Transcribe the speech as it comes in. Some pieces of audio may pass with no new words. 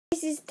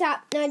this is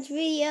Top Notch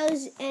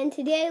Videos, and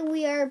today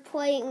we are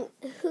playing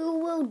Who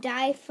Will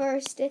Die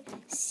First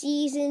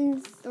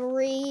Season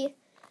 3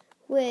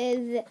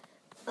 with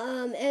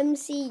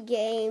MC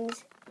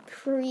Games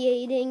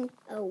creating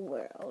a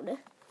world.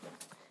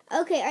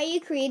 Okay, are you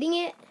creating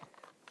it?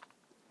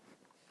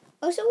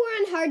 Also, we're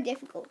on hard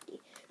difficulty.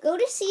 Go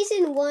to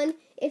Season 1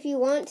 if you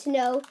want to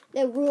know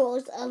the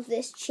rules of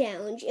this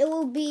challenge. It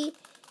will be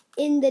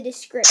in the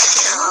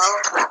description.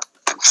 Oh,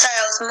 sorry,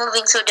 I was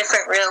moving to a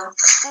different room.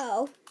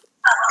 Oh.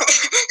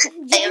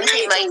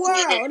 Generate the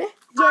world.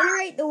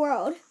 Generate the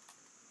world.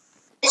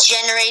 It's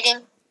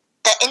generating.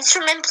 The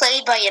instrument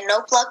played by a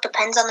note block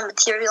depends on the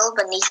material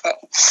beneath it.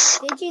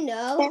 Did you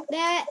know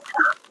that?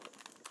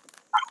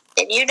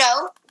 Did you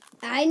know?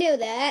 I know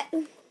that.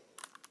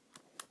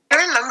 I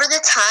remember the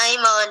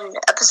time on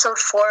episode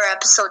 4 or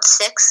episode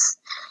 6,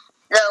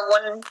 the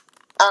one,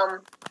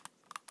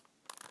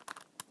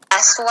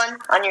 last one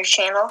on your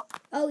channel.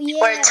 Oh,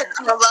 yeah. Where it took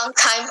a long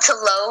time to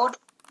load.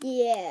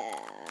 Yeah.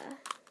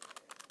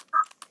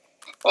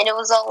 And it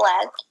was all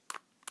lag.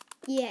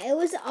 Yeah, it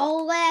was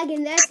all lag,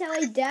 and that's how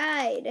I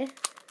died.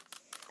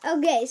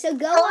 Okay, so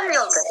go watch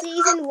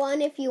Season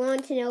 1 if you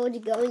want to know what's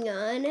going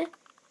on.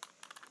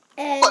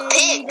 And, what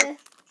pig?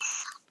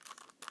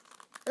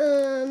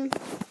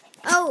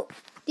 Oh,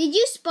 did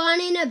you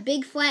spawn in a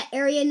big flat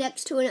area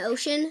next to an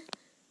ocean?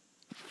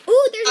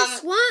 Ooh, there's a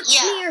swamp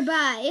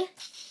nearby.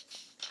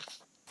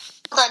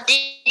 Hold on,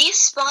 did you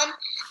spawn,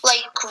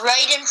 like,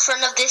 right in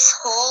front of this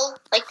hole?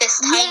 Like, this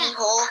tiny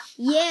hole?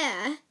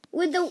 Yeah.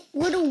 With the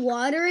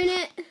water in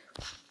it?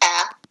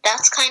 Yeah,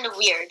 that's kind of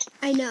weird.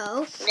 I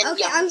know.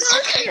 Okay, I'm going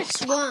to the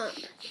swamp.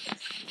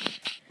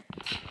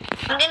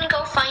 I'm gonna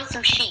go find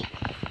some sheep.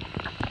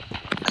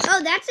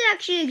 Oh, that's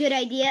actually a good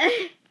idea.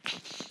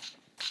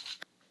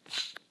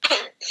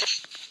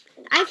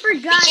 I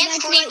forgot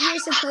that's what you're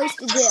supposed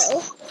to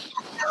do.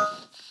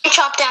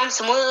 Chop down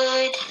some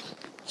wood.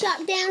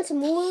 Chop down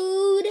some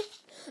wood.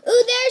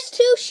 Ooh, there's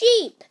 2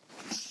 sheep.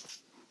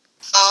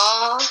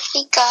 Oh,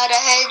 he got a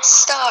head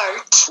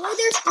start. Well,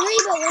 there's 3,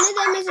 but one of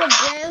them is a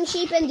brown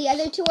sheep and the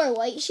other 2 are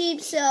white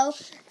sheep, so... Oh,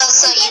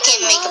 so you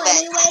can't make a bet.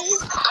 Anyways,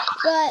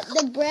 but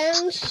the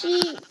brown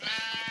sheep,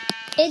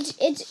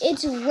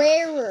 it's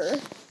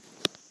rarer.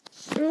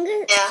 I'm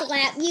gonna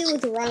slap you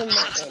with raw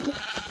mutton.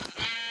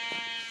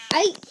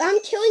 I'm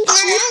killing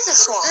sheep.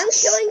 I'm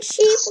killing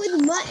sheep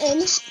with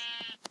mutton.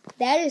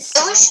 That is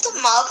I wish the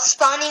mob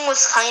spawning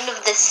was kind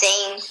of the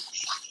same.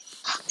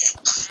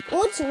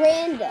 Well, it's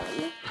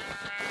random.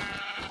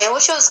 I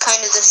wish it was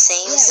kind of the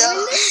same. Yeah, so. we're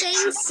in the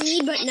same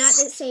seed, but not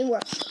the same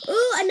world.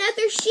 Ooh,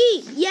 another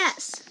sheep.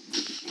 Yes.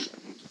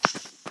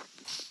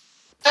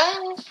 A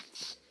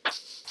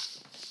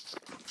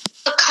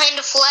kind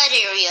of flat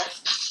area.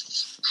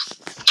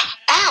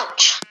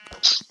 Ouch.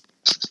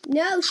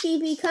 No,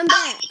 sheepy, come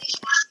back.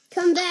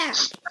 Come back.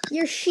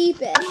 You're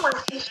sheepish. Oh,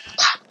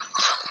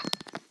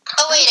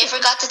 wait, I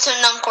forgot to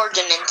turn on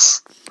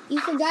coordinates.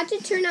 You forgot to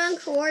turn on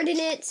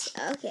coordinates?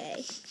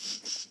 Okay.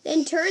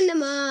 Then turn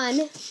them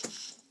on.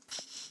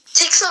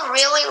 Takes a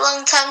really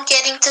long time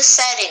getting to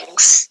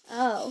settings.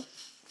 Oh,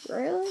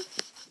 really?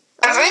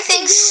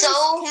 Everything's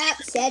so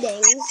tap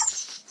settings.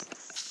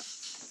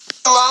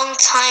 Long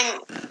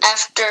time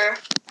after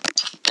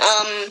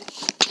the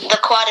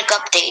aquatic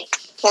update.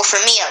 Well, for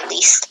me at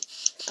least.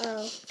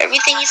 Oh.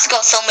 Everything used to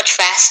go so much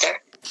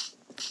faster.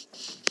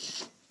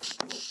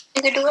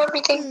 You could do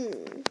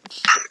everything.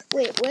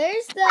 Wait,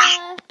 where's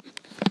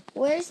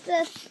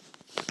the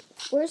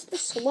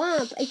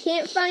swamp? I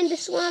can't find the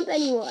swamp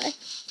anymore.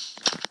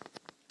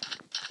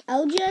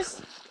 I'll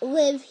just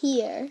live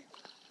here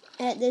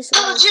at this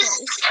little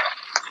place.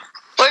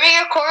 What are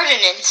your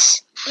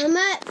coordinates? I'm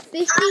at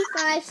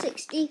 55,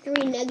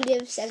 63,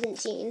 negative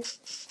 17.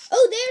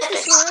 Oh, there's the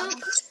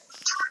swamp.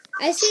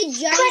 I see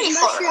giant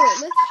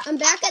mushroom. I'm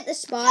back at the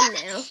spawn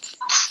now.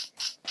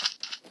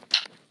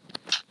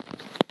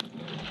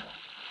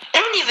 I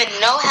don't even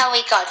know how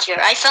we got here.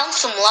 I found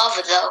some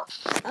lava, though.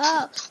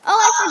 Oh,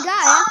 I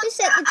forgot. I have to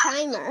set the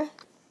timer.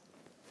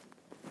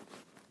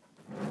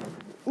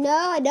 No,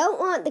 I don't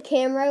want the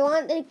camera. I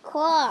want the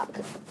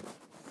clock.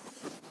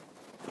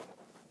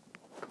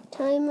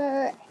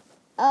 Timer.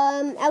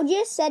 I'll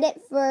just set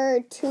it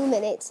for 2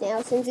 minutes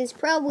now, since it's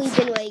probably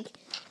been like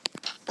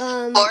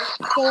 4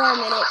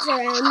 minutes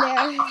around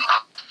there.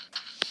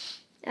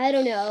 I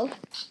don't know.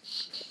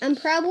 I'm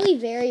probably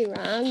very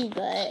wrong,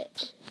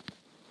 but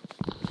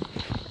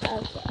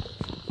okay.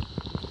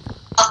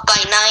 Up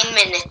by 9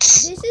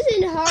 minutes. This is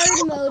in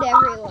hard mode,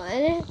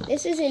 everyone.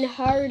 This is in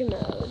hard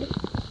mode.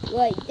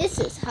 Like, this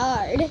is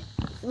hard.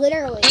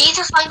 Literally. We need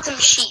to find some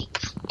sheep.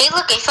 Hey,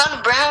 look, I found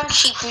a brown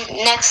sheep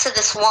next to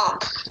the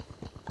swamp.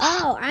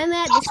 Oh, I'm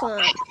at the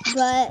swamp,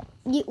 but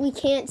we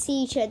can't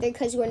see each other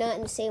because we're not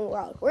in the same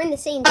world. We're in the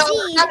same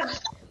seed.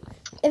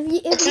 If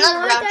you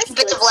want us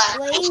to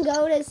explain,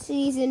 go to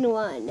Season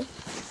 1.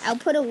 I'll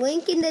put a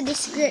link in the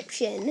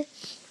description.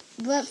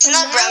 But it's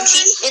not brown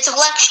sheep, it's a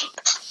black sheep.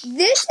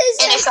 This is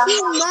And a if I'm-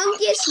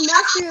 humongous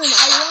mushroom.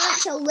 I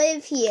want to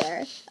live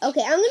here.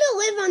 Okay, I'm gonna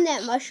live on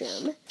that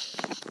mushroom.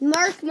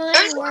 Mark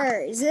my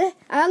words.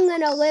 I'm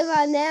gonna live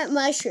on that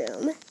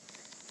mushroom.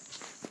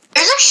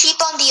 There's a sheep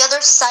on the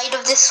other side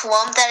of this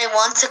swamp that I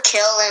want to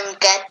kill and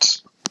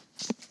get.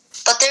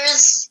 But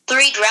there's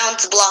 3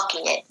 drowns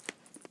blocking it.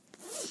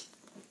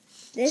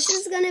 This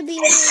is gonna be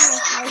one of the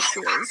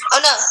houses. Oh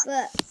no.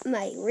 But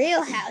my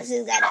real house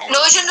is gonna No,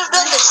 I shouldn't have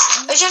done this.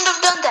 I shouldn't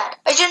have done that.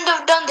 I shouldn't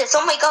have done this.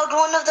 Oh my god,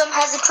 one of them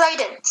has a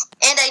trident.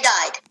 And I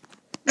died.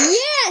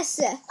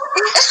 Yes! I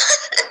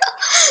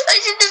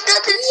shouldn't have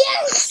done this.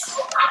 Yes!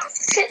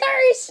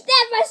 First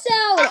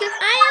episode!